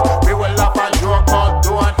chemical. We will laugh and joke, but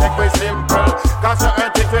don't take it simple. Cause certain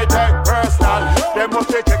things we take personal. They must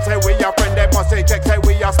say check say we are friend, they must say check say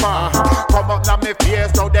we are smart. Come up now me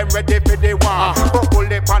face, now them ready for the war. But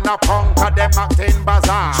pull it on a punk, cause them acting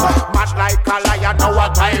bazaar. Match like a lion, now a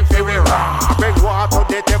time for we rock. Bring water to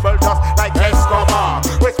the table just like Escobar.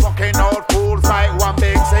 We smoking out fools like one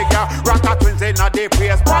big cigar. Ragga Twins in a deep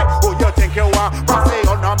place, boy, who you think you are? But say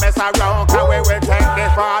you no mess around, cause we will take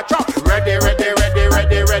this far. Ready for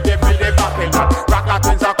the Bacchanal. Ragga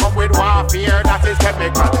Twins are come with warfare, that is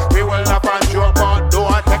chemical. We will laugh and joke, but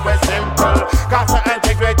don't take it simple. Cause certain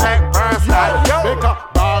things we take personal. Make a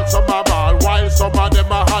ball, some a ball, while some of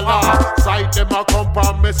them a holler. Sight them a come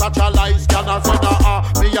from me, such a light scanner. Say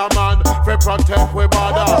me a man, fi protect we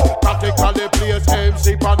border. Tactically place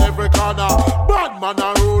MC on every corner. Bad man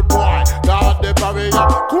a rude boy, guard the barrier.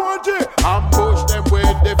 Koji, ambush them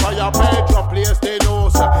with the fire. Pedro place they know,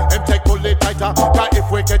 sir. Him take bullet tighter. Cause if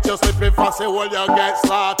we catch you slipping fast, will you get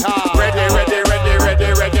slaughtered? Ready for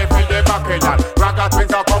the Bacchanal. Ragga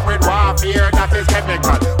Twins are come with warfare, that is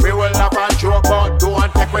chemical. We will laugh and joke, but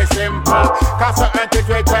don't take it simple. Cause certain things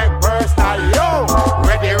we take personal. Yo,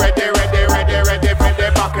 ready for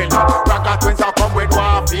the Bacchanal. Ragga Twins are come with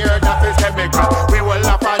warfare, that is chemical. We will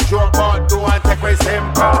laugh and joke, but don't take it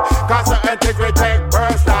simple. Cause certain things we take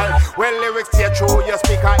personal. When lyrics stay true, your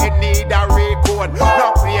speaker it need a recode.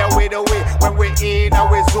 Not play with the way when we in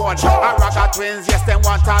our zone. And Ragga Twins, yes, them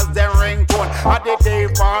want us them ringtone. And the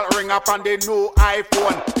default ring up on the new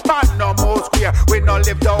iPhone. Man no more square, we no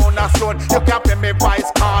live down a stone. You can play me voice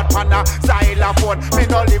card on a xylophone. Me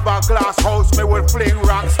no live a glass house, me will fling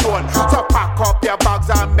rock stone. So pack up your bags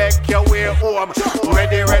and make your way home.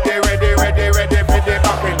 Ready for the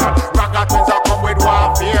Bacchanal. Ragga Twins are come with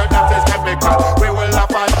warfare, that is chemical. We will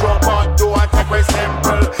laugh and joke, but don't take it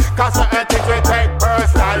simple. Cause certain things we take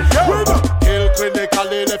personal. Kill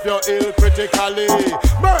clinically if you're ill critically.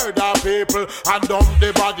 Murder people and dump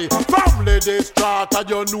the body. Family distraught and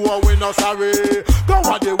you know we no sorry. Go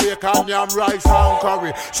on the wake and yam rice and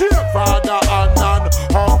curry. Shake father and nan.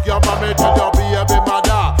 Hug your mommy, tell your baby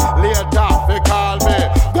mother. Later, they call me.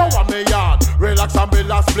 Go on me yard, relax and be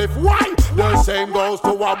last spliff. Why? The same goes to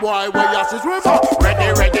a boy where yes is river.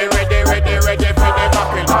 Ready for the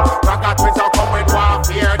Bacchanal. Ragga Twins are come with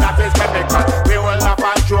warfare, that is chemical. We will laugh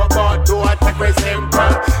and joke, but don't take it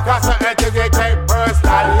simple. Cause certain things we take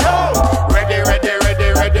personal. Yo, ready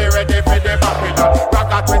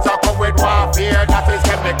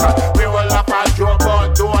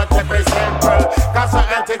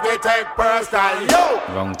take personal. Yo!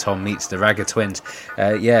 Wrong Tom meets the Ragga Twins.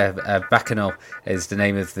 Bacchanal is the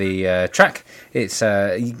name of the track. It's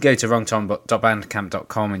you go to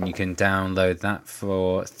wrongtom.bandcamp.com and you can download that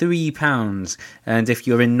for £3. And if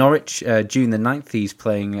you're in Norwich, June the 9th, he's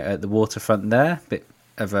playing at the Waterfront there. Bit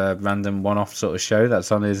of a random one-off sort of show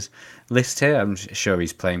that's on his list here. I'm sure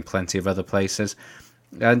he's playing plenty of other places.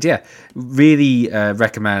 And yeah, really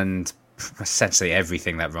recommend essentially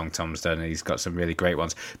everything that Wrong Tom's done. He's got some really great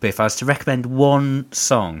ones. But if I was to recommend one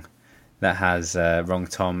song that has Wrong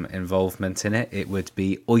Tom involvement in it, it would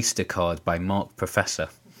be Oyster Card by Mark Professor.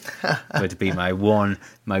 Would be my one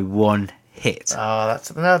hit. Oh,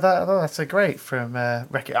 that's a great from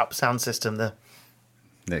Wreck It Up sound system there.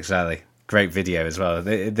 Exactly. Great video as well.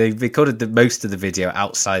 They recorded most of the video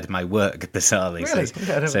outside my work, bizarrely. Really?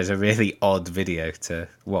 So it's a really odd video to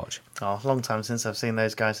watch. Oh, a long time since I've seen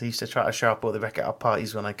those guys. I used to try to show up all the Wreck It Up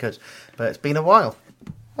parties when I could, but it's been a while.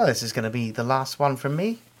 Well, this is going to be the last one from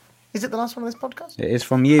me. Is it the last one of this podcast? It is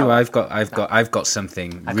from you. I've got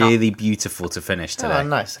something really beautiful to finish today. Oh,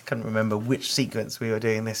 nice. I couldn't remember which sequence we were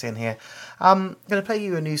doing this in here. I'm going to play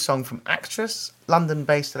you a new song from Actress,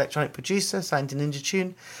 London-based electronic producer, signed to Ninja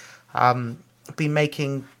Tune. Been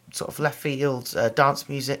making sort of left field dance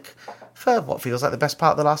music for what feels like the best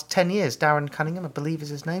part of the last 10 years. Darren Cunningham, I believe is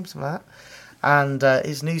his name, something like that. And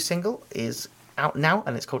his new single is out now,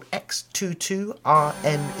 and it's called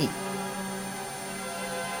X22RNE.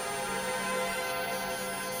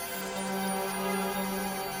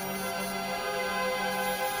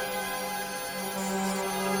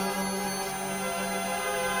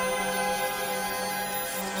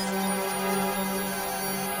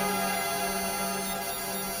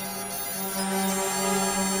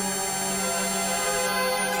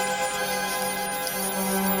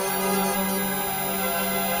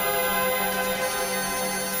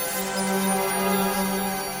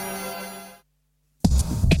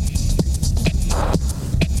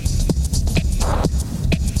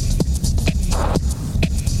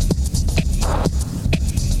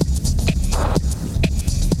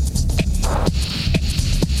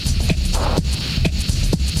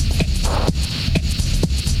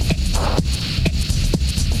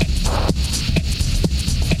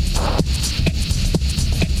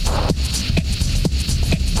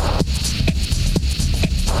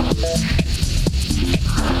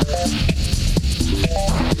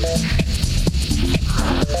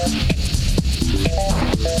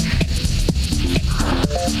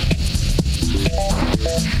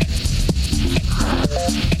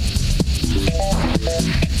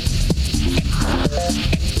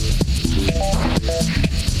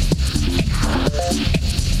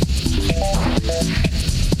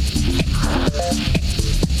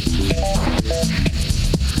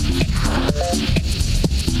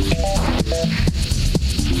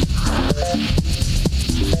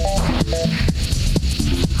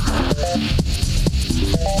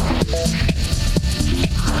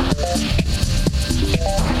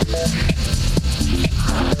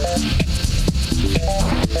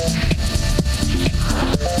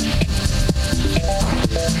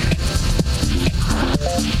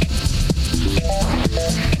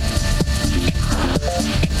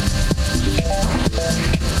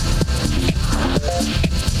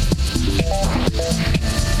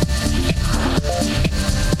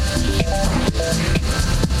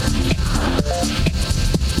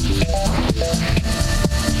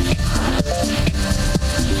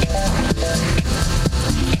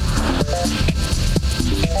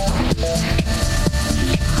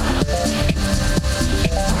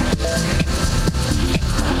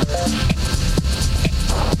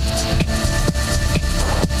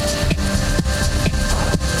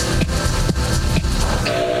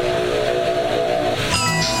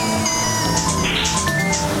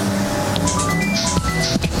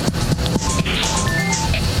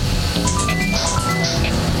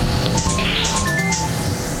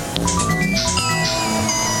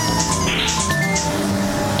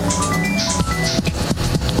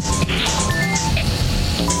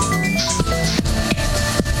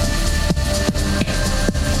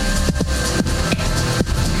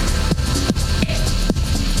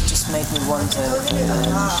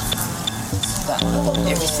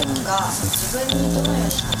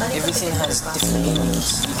 everything has different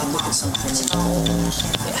meanings. You can look at something and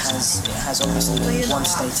it has obviously one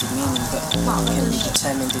stated meaning, but can be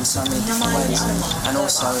determined in so many different ways. And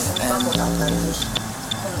also,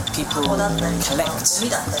 people collect and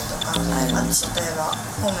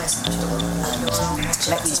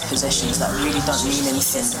collect these possessions that really don't mean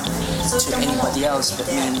anything to anybody else, but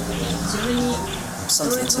mean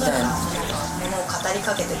something to them. ものを語り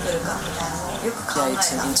かけてくるかみたいなのをよく考え Yeah, た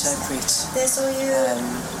to んですね。 interpret でそういう、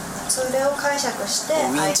それを解釈してア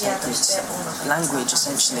イディアとして音楽 language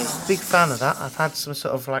essentially. Big fan of that. I've had some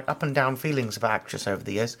sort of like up and down feelings about Actress over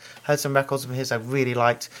the years. Heard some records of his I really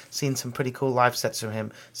liked. Seen some pretty cool live sets from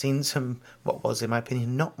him. Seen some, what was in my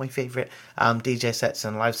opinion not my favourite DJ sets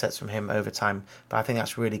and live sets from him over time. But I think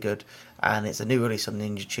that's really good. And it's a new release on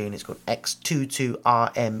Ninja Tune. It's called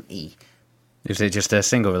X22RME. Is it just a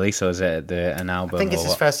single release or is it an album? I think it's or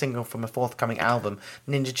his what? first single from a forthcoming album.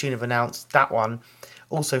 Ninja Tune have announced that one.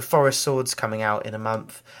 Also, Forest Swords coming out in a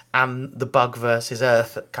month, and The Bug vs.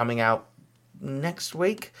 Earth coming out next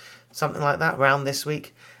week, something like that, around this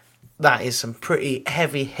week. That is some pretty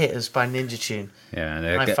heavy hitters by Ninja Tune. Yeah, and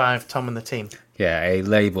High five, Tom and the team. Yeah, a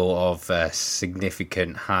label of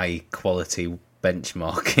significant high quality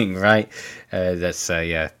benchmarking, right? That's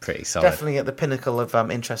pretty solid. Definitely at the pinnacle of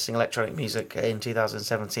interesting electronic music in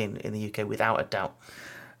 2017 in the UK, without a doubt.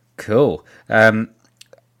 Cool.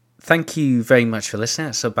 Thank you very much for listening.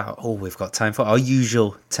 That's about all we've got time for. Our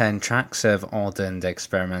usual 10 tracks of odd and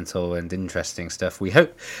experimental and interesting stuff, we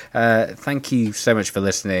hope. Thank you so much for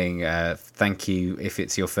listening. Thank you if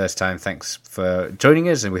it's your first time. Thanks for joining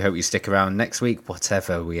us, and we hope you stick around next week,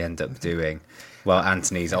 whatever we end up doing. Well,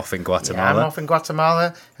 Anthony's off in Guatemala. Yeah, I'm off in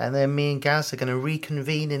Guatemala, and then me and Gaz are going to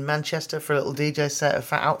reconvene in Manchester for a little DJ set at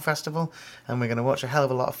Fat Out Festival, and we're going to watch a hell of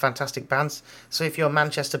a lot of fantastic bands. So if you're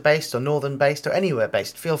Manchester-based or Northern-based or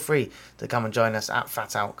anywhere-based, feel free to come and join us at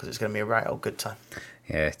Fat Out, because it's going to be a right old good time.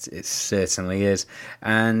 Yeah, it certainly is.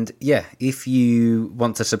 And yeah, if you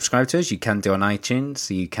want to subscribe to us, you can do on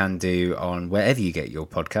iTunes, you can do on wherever you get your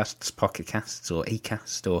podcasts, Pocket Casts or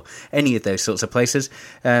Acast or any of those sorts of places.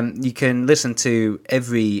 You can listen to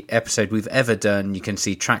every episode we've ever done. You can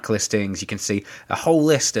see track listings. You can see a whole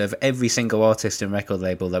list of every single artist and record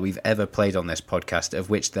label that we've ever played on this podcast, of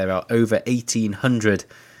which there are over 1,800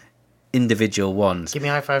 individual ones. Give me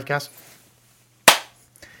a high five, Gaz.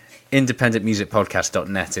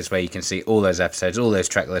 independentmusicpodcast.net is where you can see all those episodes, all those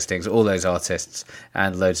track listings, all those artists,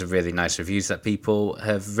 and loads of really nice reviews that people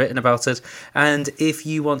have written about us. And if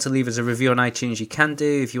you want to leave us a review on iTunes, you can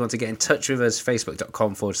do. If you want to get in touch with us,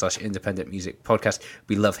 facebook.com/independentmusicpodcast.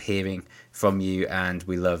 We love hearing from you, and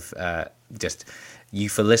we love just you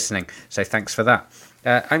for listening. So thanks for that.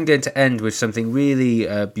 I'm going to end with something really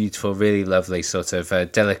beautiful, really lovely, sort of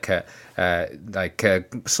delicate,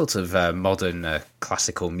 sort of modern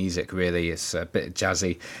classical music, really. It's a bit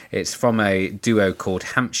jazzy. It's from a duo called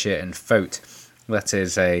Hampshire and Fote. That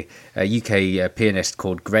is a UK pianist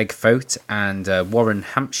called Greg Fote and Warren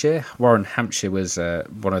Hampshire. Warren Hampshire was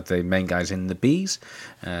one of the main guys in The Bees,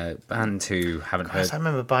 band who haven't heard. I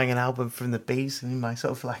remember buying an album from The Bees in my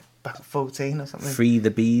sort of like about 14 or something. Free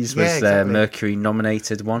the Bees was their Mercury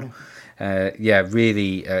nominated one.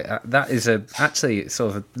 Really, that is actually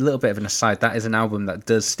sort of a little bit of an aside. That is an album that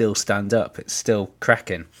does still stand up. It's still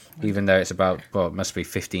cracking, even though it's about, it must be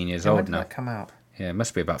 15 years old now. When did that come out? Yeah, it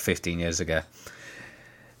must be about 15 years ago.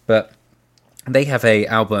 But they have a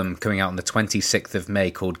album coming out on the 26th of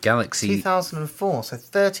May called Galaxy. 2004, so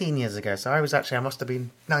 13 years ago. So I must have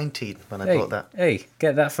been 19 when I bought that. Hey,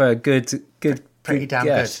 get that for a good Pretty damn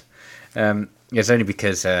guess. It's only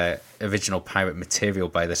because original Pirate Material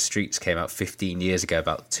by The Streets came out 15 years ago,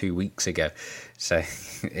 about 2 weeks ago. So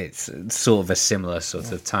it's sort of a similar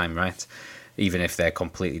sort of time, right? Even if they're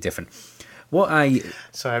completely different.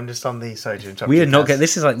 Sorry, I'm just on the... Sorry to interrupt. We are not getting...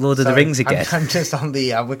 This is like Lord of the Rings again. I'm just on the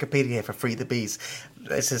Wikipedia for Free the Bees.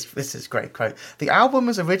 This is great quote. The album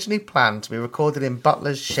was originally planned to be recorded in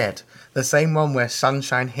Butler's Shed, the same one where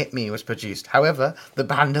Sunshine Hit Me was produced. However, the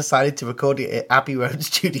band decided to record it at Abbey Road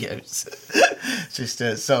Studios.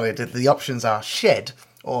 The options are Shed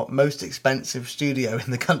or most expensive studio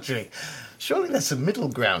in the country. Surely there's some middle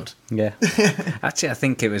ground. Yeah. Actually, I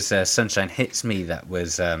think it was Sunshine Hits Me that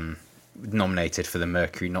was... nominated for the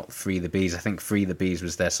Mercury, not Free the Bees. I think Free the Bees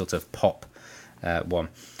was their sort of pop one.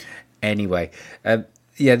 Anyway,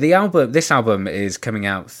 this album is coming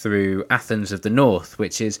out through Athens of the North,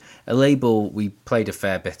 which is a label we played a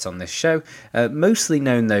fair bit on this show. Mostly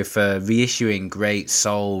known though for reissuing great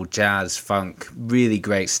soul, jazz, funk, really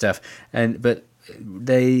great stuff. But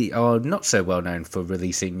they are not so well known for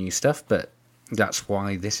releasing new stuff, but that's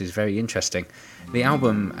why this is very interesting. The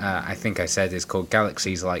album, I think I said, is called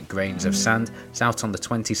Galaxies Like Grains of Sand. It's out on the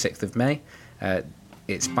 26th of May.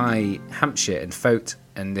 It's by Hampshire and Fote,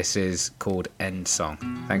 and this is called End Song.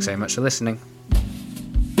 Thanks very much for listening.